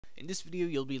In this video,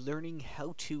 you'll be learning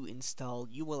how to install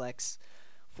ULX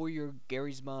for your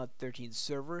garrysmod 13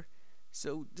 server.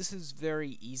 So this is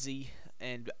very easy,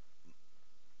 and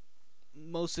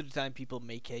most of the time people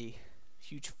make a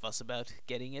huge fuss about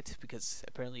getting it because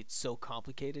apparently it's so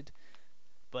complicated,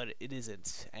 but it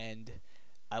isn't, and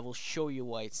I will show you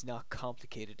why it's not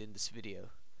complicated in this video.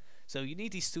 So you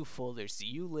need these two folders,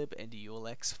 the ULiB and the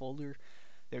ULX folder.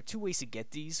 There are two ways to get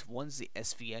these. One's the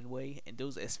SVN way, and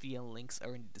those SVN links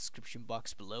are in the description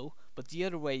box below. But the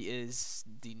other way is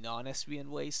the non-SVN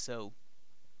way. So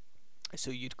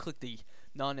you'd click the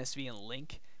non-SVN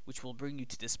link, which will bring you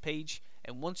to this page.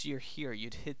 And once you're here,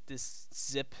 you'd hit this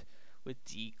zip with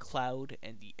the cloud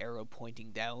and the arrow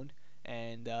pointing down,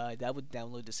 and that would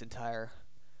download this entire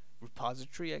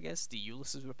repository, I guess, the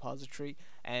Ulysses repository.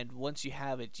 And once you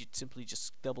have it, you'd simply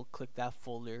just double-click that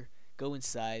folder, go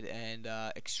inside, and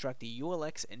extract the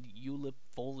ULX and ULiB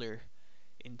folder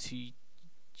into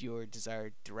your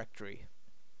desired directory.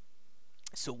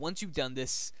 So once you've done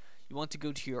this, you want to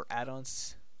go to your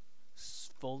addons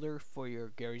folder for your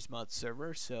garrysmod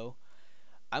server. So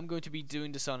I'm going to be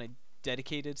doing this on a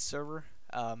dedicated server,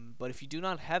 but if you do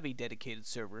not have a dedicated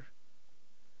server,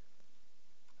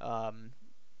 it'll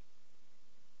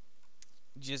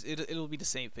be the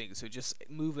same thing. So just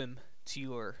move them to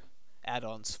your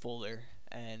addons folder,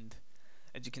 and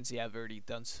as you can see, I've already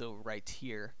done so right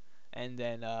here. And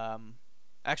then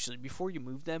actually, before you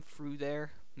move them through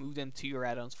there, move them to your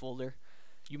addons folder,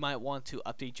 you might want to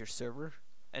update your server,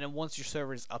 and then once your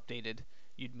server is updated,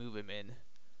 you'd move them in,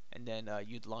 and then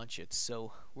you'd launch it.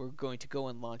 So we're going to go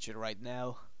and launch it right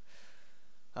now.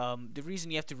 The reason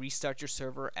you have to restart your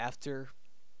server after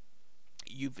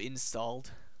you've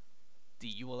installed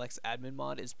the ULX admin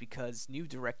mod is because new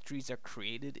directories are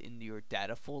created in your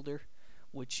data folder,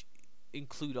 which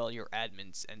include all your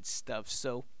admins and stuff.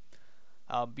 So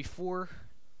before,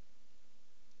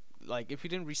 like, if you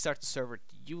didn't restart the server,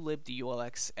 the ULiB, the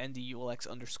ULX, and the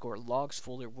ULX_logs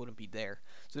folder wouldn't be there.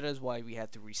 So that is why we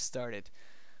had to restart it.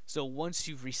 So once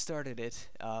you've restarted it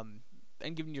and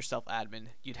given yourself admin,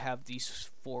 you'd have these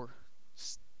 4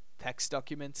 text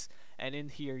documents, and in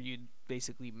here you'd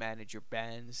basically manage your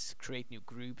bans, create new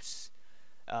groups,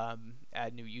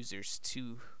 add new users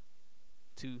to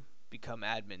become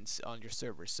admins on your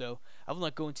server. So I will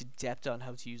not go into depth on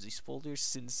how to use these folders,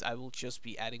 since I will just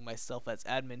be adding myself as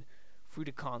admin through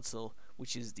the console,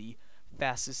 which is the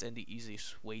fastest and the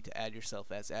easiest way to add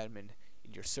yourself as admin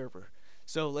in your server.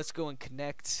 So let's go and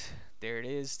connect. There it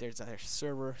is, there's our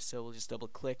server. So we'll just double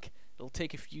click. It'll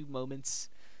take a few moments,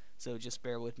 so just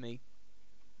bear with me.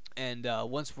 And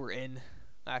once we're in,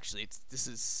 actually I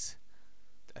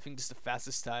think this is the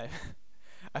fastest time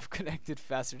I've connected,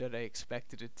 faster than I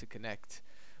expected it to connect.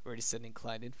 We're just sending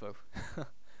client info.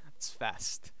 It's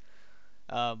fast.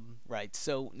 Right,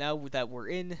 so now that we're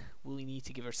in, we need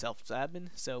to give ourselves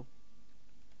admin. So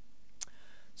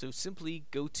simply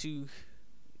go to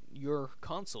your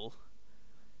console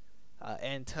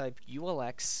and type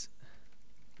ULX,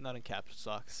 not in caps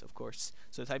locks, of course.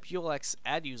 So type ULX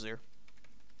adduser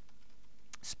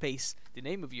space the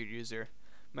name of your user.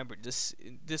 Remember, this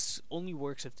only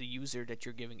works if the user that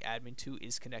you're giving admin to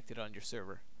is connected on your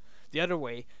server. The other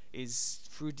way is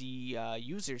through the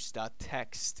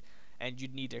users.txt, and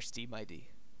you'd need their Steam ID.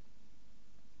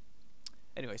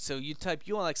 Anyway, so you type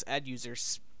ULX adduser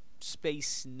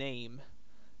space name,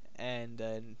 and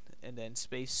then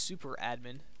space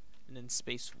superadmin, and then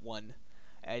space 1,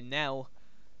 and now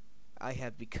I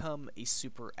have become a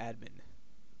superadmin.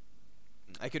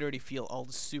 I could already feel all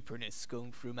the superness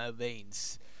going through my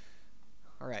veins.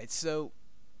 Alright, so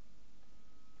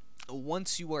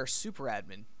once you are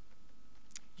superadmin,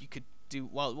 you could do,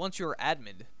 well, once you're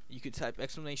admin, you could type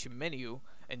exclamation menu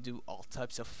and do all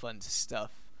types of fun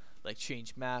stuff, like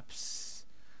change maps.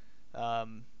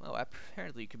 Oh,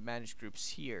 apparently you could manage groups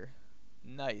here.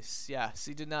 Nice. Yeah,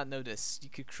 so you did not know this. You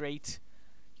could create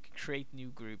new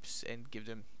groups and give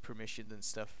them permissions and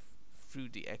stuff through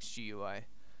the XGUI.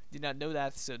 Did not know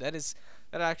that, so that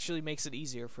actually makes it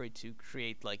easier for you to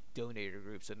create like donator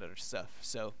groups and other stuff.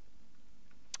 So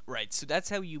right, so that's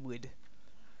how you would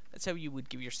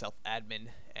give yourself admin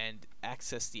and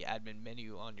access the admin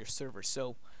menu on your server.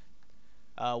 So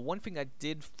one thing I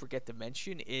did forget to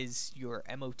mention is your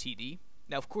MOTD.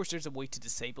 Now, of course, there's a way to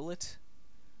disable it,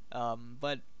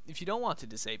 but if you don't want to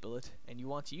disable it and you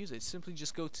want to use it, simply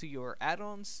just go to your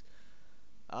addons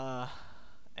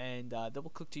and double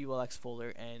click the ULX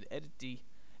folder and edit the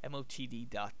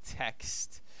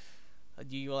motd.txt,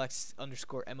 the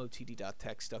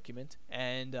ULX_motd.txt document.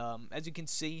 And as you can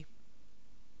see,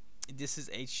 this is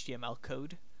HTML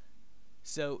code.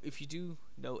 So if you do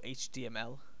know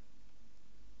HTML,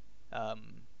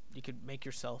 you can make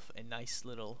yourself a nice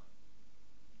little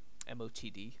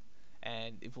MOTD,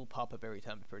 and it will pop up every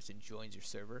time a person joins your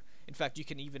server. In fact, you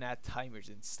can even add timers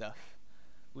and stuff,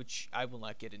 which I will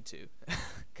not get into,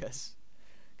 because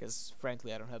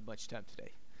frankly I don't have much time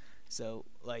today. So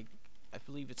like, I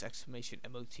believe it's exclamation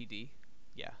MOTD.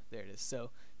 Yeah, there it is. So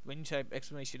when you type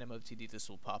exclamation MOTD, this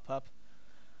will pop up.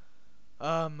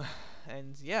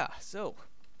 And yeah, so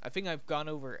I think I've gone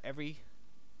over everything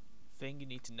you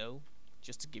need to know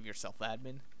just to give yourself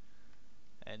admin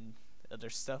and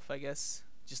other stuff, I guess.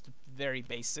 Just the very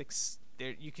basics.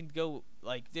 There you can go,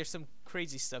 like, there's some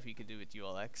crazy stuff you can do with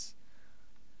ULX.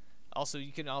 Also,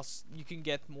 you can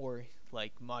get more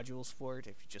like modules for it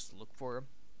if you just look for them.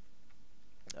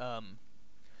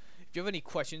 If you have any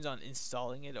questions on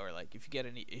installing it, or like if you get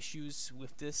any issues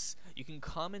with this, you can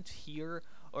comment here,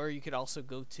 or you could also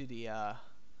go to the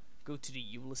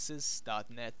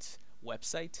ulysses.net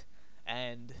website,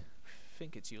 and I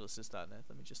think it's ulysses.net.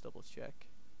 Let me just double check.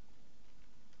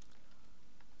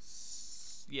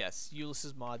 Yes,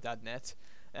 ulyssesmod.net,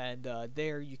 and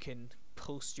there you can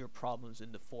post your problems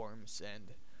in the forums,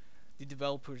 and the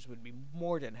developers would be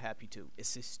more than happy to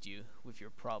assist you with your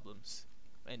problems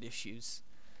and issues.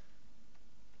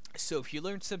 So if you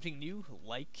learned something new,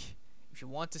 like. If you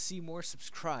want to see more,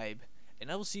 subscribe, and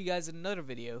I will see you guys in another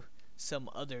video some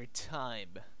other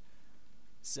time.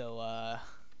 So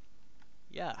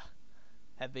yeah,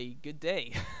 have a good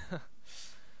day.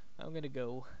 I'm gonna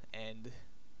go and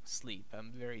sleep.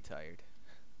 I'm very tired.